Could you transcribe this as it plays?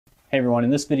Hey everyone, in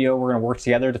this video we're going to work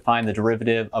together to find the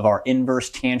derivative of our inverse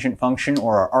tangent function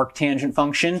or our arctangent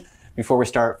function. Before we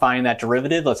start finding that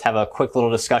derivative, let's have a quick little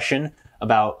discussion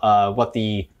about what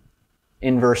the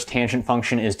inverse tangent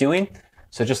function is doing.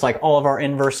 So just like all of our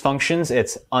inverse functions,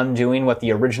 it's undoing what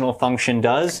the original function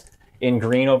does. In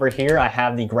green over here, I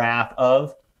have the graph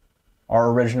of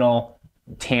our original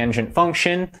tangent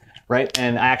function, right?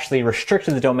 And I actually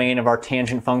restricted the domain of our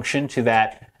tangent function to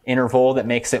that interval that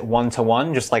makes it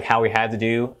 1-to-1, just like how we had to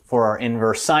do for our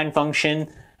inverse sine function.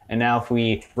 And now if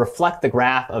we reflect the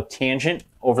graph of tangent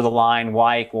over the line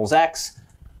y equals x,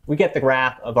 we get the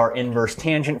graph of our inverse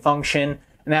tangent function.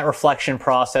 And that reflection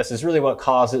process is really what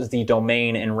causes the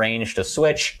domain and range to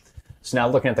switch. So now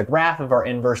looking at the graph of our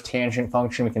inverse tangent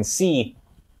function, we can see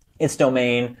its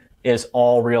domain is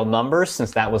all real numbers, since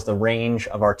that was the range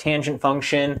of our tangent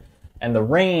function. And the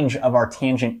range of our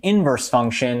tangent inverse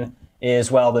function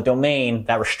is, well, the domain,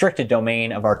 that restricted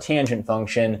domain of our tangent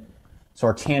function. So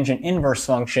our tangent inverse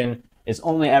function is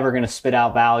only ever going to spit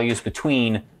out values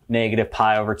between negative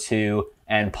pi over 2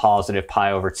 and positive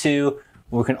pi over 2.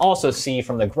 We can also see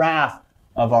from the graph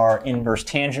of our inverse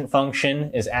tangent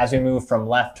function is as we move from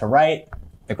left to right,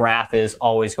 the graph is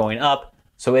always going up.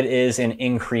 So it is an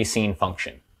increasing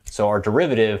function. So our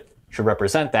derivative should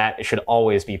represent that. It should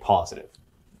always be positive.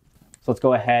 So let's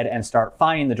go ahead and start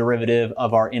finding the derivative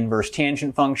of our inverse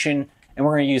tangent function. And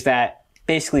we're going to use that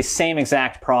basically same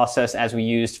exact process as we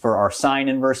used for our sine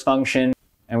inverse function.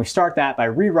 And we start that by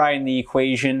rewriting the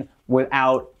equation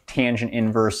without tangent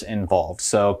inverse involved.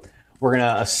 So we're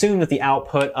going to assume that the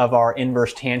output of our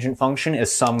inverse tangent function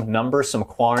is some number, some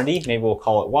quantity. Maybe we'll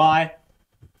call it y.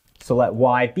 So let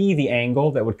y be the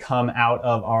angle that would come out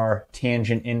of our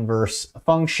tangent inverse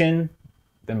function.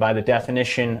 Then by the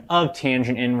definition of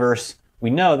tangent inverse, we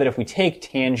know that if we take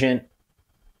tangent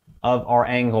of our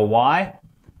angle y,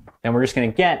 then we're just going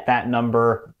to get that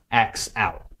number x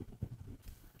out.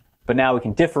 But now we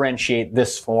can differentiate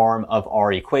this form of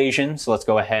our equation. So let's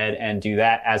go ahead and do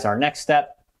that as our next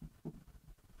step.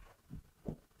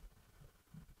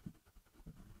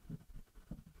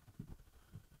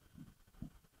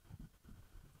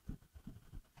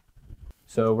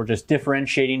 So we're just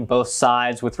differentiating both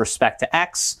sides with respect to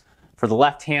x. For the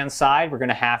left-hand side, we're going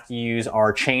to have to use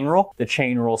our chain rule. The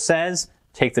chain rule says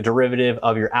take the derivative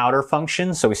of your outer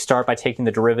function. So we start by taking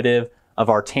the derivative of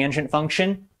our tangent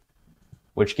function,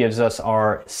 which gives us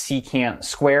our secant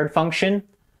squared function.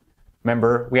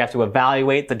 Remember, we have to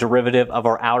evaluate the derivative of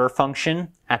our outer function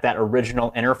at that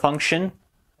original inner function.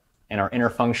 And our inner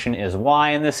function is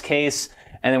y in this case.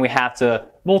 And then we have to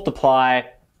multiply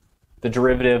the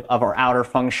derivative of our outer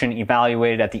function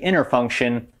evaluated at the inner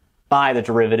function by the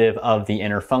derivative of the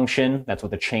inner function. That's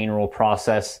what the chain rule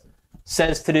process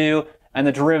says to do. And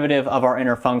the derivative of our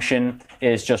inner function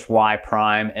is just y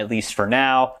prime, at least for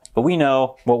now. But we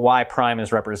know what y prime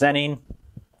is representing.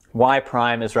 Y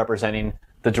prime is representing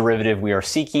the derivative we are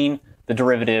seeking, the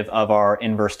derivative of our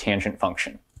inverse tangent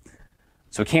function.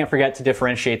 So we can't forget to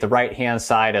differentiate the right-hand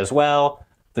side as well.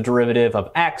 The derivative of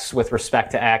x with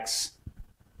respect to x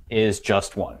is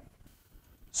just 1.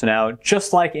 So now,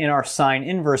 just like in our sine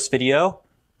inverse video,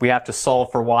 we have to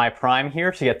solve for y prime here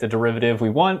to get the derivative we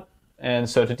want. And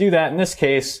so to do that, in this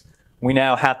case, we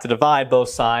now have to divide both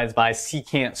sides by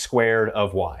secant squared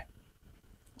of y.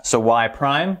 So y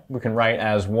prime, we can write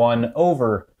as 1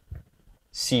 over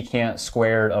secant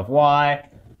squared of y.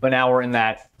 But now we're in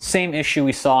that same issue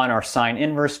we saw in our sine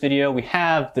inverse video. We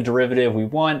have the derivative we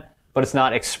want, but it's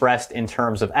not expressed in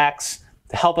terms of x.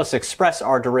 To help us express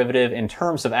our derivative in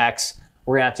terms of x,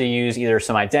 we're going to have to use either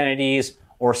some identities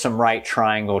or some right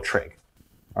triangle trig.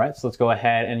 All right, so let's go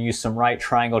ahead and use some right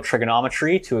triangle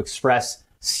trigonometry to express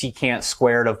secant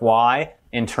squared of y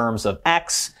in terms of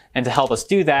x. And to help us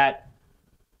do that,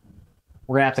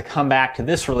 we're going to have to come back to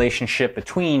this relationship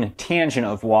between tangent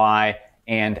of y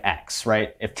and x,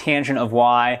 right? If tangent of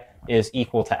y is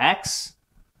equal to x,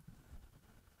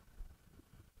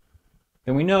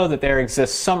 then we know that there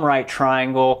exists some right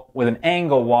triangle with an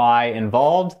angle y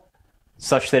involved,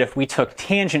 such that if we took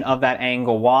tangent of that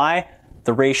angle y,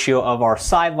 the ratio of our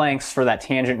side lengths for that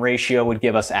tangent ratio would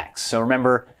give us x. So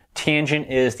remember,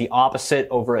 tangent is the opposite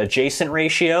over adjacent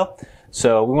ratio.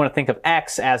 So we want to think of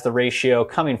x as the ratio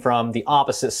coming from the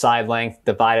opposite side length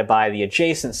divided by the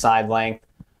adjacent side length.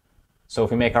 So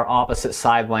if we make our opposite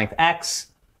side length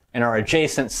x and our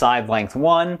adjacent side length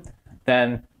 1,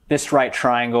 then this right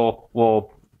triangle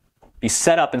will be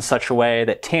set up in such a way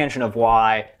that tangent of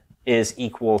y is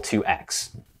equal to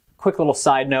x. Quick little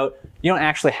side note, you don't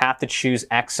actually have to choose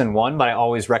x and 1, but I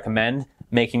always recommend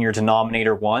making your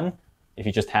denominator 1 if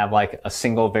you just have like a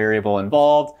single variable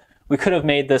involved. We could have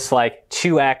made this like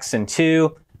 2x and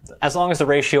 2. As long as the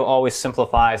ratio always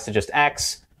simplifies to just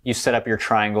x, you set up your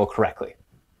triangle correctly.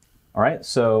 All right,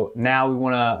 so now we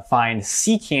want to find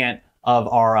secant of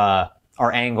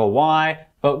our angle y,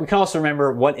 but we can also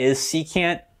remember what is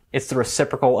secant. It's the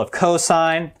reciprocal of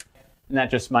cosine, and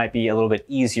that just might be a little bit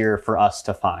easier for us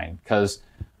to find, because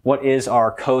what is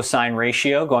our cosine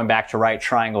ratio? Going back to right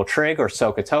triangle trig or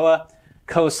SOHCAHTOA,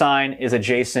 cosine is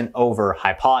adjacent over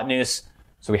hypotenuse.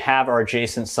 So we have our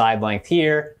adjacent side length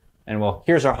here, and well,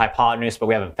 here's our hypotenuse, but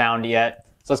we haven't found it yet.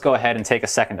 So let's go ahead and take a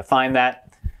second to find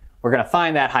that. We're going to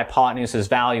find that hypotenuse's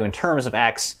value in terms of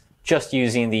x just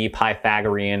using the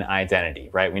Pythagorean identity,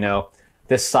 right? We know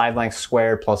this side length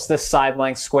squared plus this side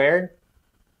length squared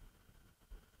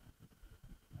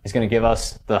is going to give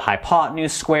us the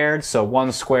hypotenuse squared. So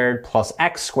 1 squared plus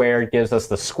x squared gives us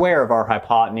the square of our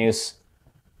hypotenuse.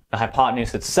 The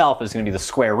hypotenuse itself is going to be the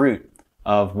square root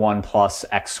of 1 plus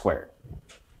x squared.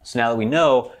 So now that we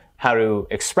know how to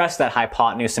express that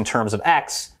hypotenuse in terms of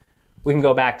x, we can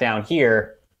go back down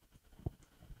here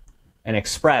and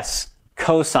express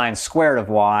cosine squared of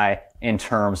y in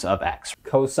terms of x.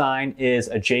 Cosine is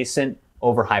adjacent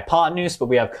over hypotenuse, but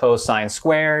we have cosine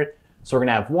squared. So we're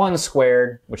going to have 1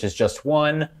 squared, which is just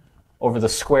 1, over the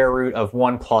square root of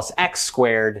 1 plus x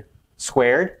squared,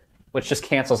 which just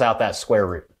cancels out that square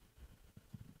root.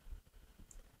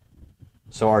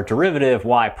 So our derivative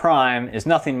y prime is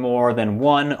nothing more than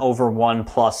 1 over 1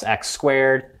 plus x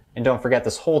squared. And don't forget,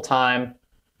 this whole time,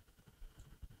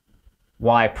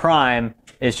 y prime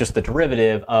is just the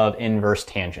derivative of inverse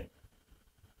tangent.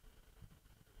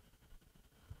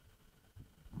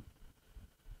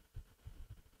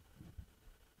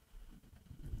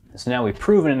 So now we've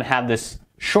proven and have this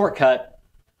shortcut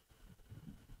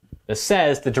that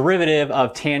says the derivative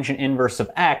of tangent inverse of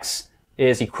x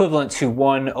is equivalent to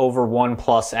 1 over 1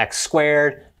 plus x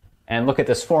squared. And look at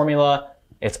this formula.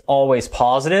 It's always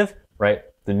positive, right?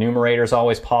 The numerator is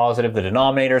always positive. The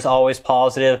denominator is always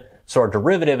positive. So our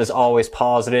derivative is always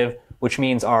positive, which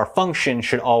means our function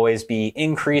should always be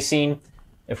increasing.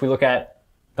 If we look at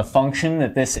the function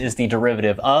that this is the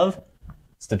derivative of,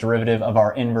 it's the derivative of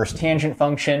our inverse tangent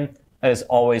function. That is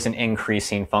always an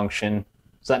increasing function.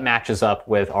 So that matches up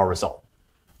with our result.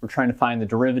 We're trying to find the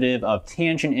derivative of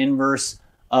tangent inverse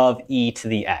of e to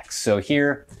the x. So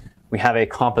here we have a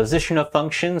composition of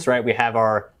functions, right? We have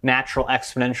our natural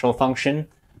exponential function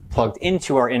plugged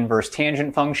into our inverse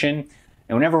tangent function.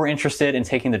 And whenever we're interested in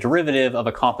taking the derivative of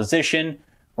a composition,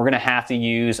 we're going to have to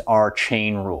use our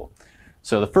chain rule.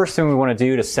 So the first thing we want to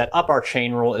do to set up our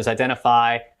chain rule is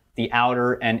identify the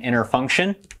outer and inner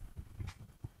function.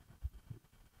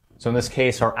 So in this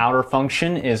case, our outer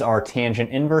function is our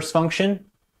tangent inverse function.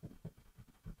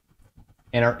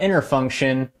 And our inner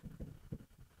function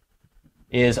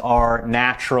is our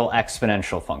natural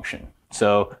exponential function.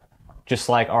 So just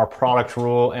like our product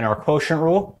rule and our quotient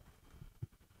rule,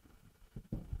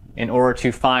 in order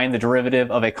to find the derivative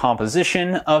of a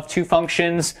composition of two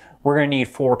functions, we're going to need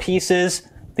 4 pieces,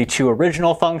 the 2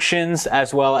 original functions,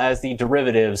 as well as the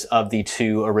derivatives of the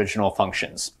 2 original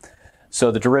functions.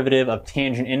 So the derivative of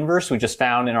tangent inverse we just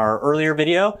found in our earlier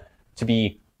video to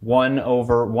be 1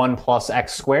 over 1 plus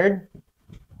x squared.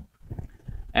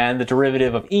 And the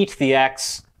derivative of e to the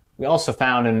x we also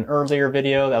found in an earlier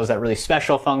video. That was that really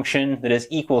special function that is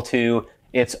equal to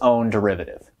its own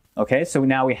derivative. Okay, so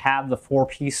now we have the 4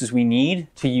 pieces we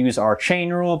need to use our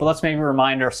chain rule, but let's maybe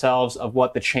remind ourselves of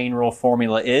what the chain rule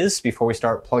formula is before we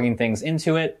start plugging things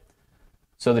into it.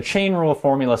 So the chain rule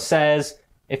formula says,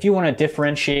 if you want to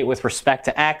differentiate with respect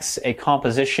to x a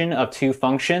composition of 2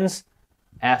 functions,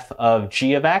 f of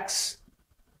g of x,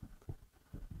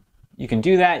 you can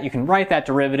do that. You can write that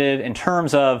derivative in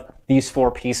terms of these 4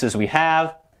 pieces we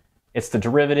have. It's the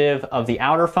derivative of the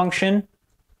outer function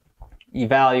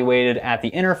evaluated at the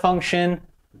inner function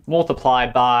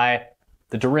multiplied by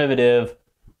the derivative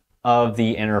of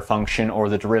the inner function, or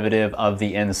the derivative of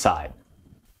the inside.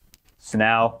 So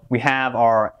now we have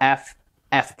our f,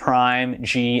 f prime,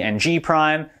 g, and g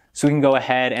prime. So we can go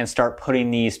ahead and start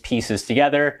putting these pieces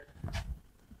together.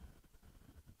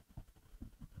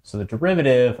 So the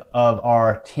derivative of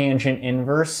our tangent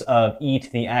inverse of e to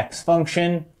the x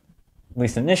function, at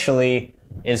least initially,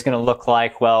 is going to look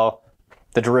like, well,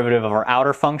 the derivative of our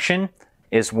outer function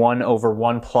is 1 over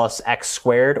 1 plus x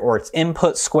squared, or its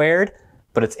input squared,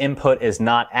 but its input is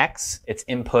not x. Its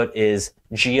input is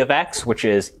g of x, which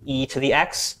is e to the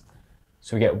x.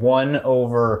 So we get 1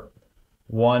 over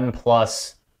 1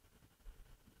 plus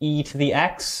e to the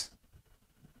x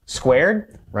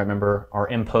squared. Right, remember our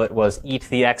input was e to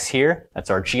the x here. That's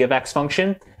our g of x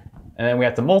function. And then we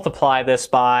have to multiply this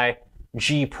by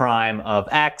g prime of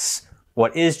x,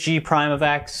 what is g prime of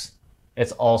x?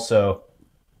 It's also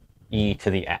e to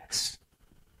the x.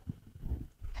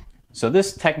 So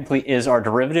this technically is our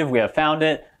derivative. We have found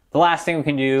it. The last thing we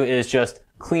can do is just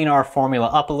clean our formula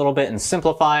up a little bit and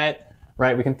simplify it,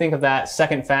 right? We can think of that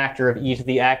second factor of e to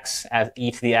the x as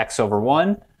e to the x over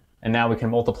 1. And now we can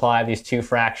multiply these two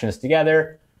fractions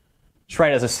together. Just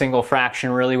write it as a single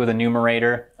fraction, really, with a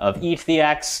numerator of e to the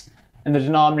x. And the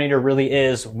denominator really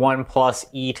is 1 plus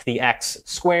e to the x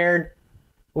squared.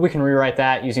 But we can rewrite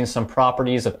that using some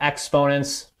properties of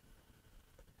exponents.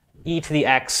 E to the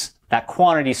x, that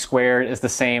quantity squared, is the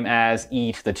same as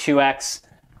e to the 2x.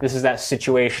 This is that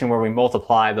situation where we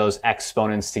multiply those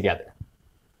exponents together.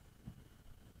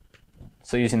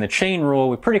 So using the chain rule,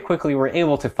 we pretty quickly were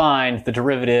able to find the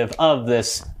derivative of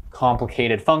this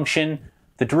complicated function.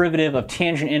 The derivative of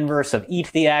tangent inverse of e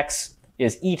to the x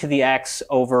is e to the x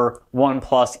over 1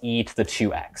 plus e to the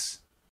 2x.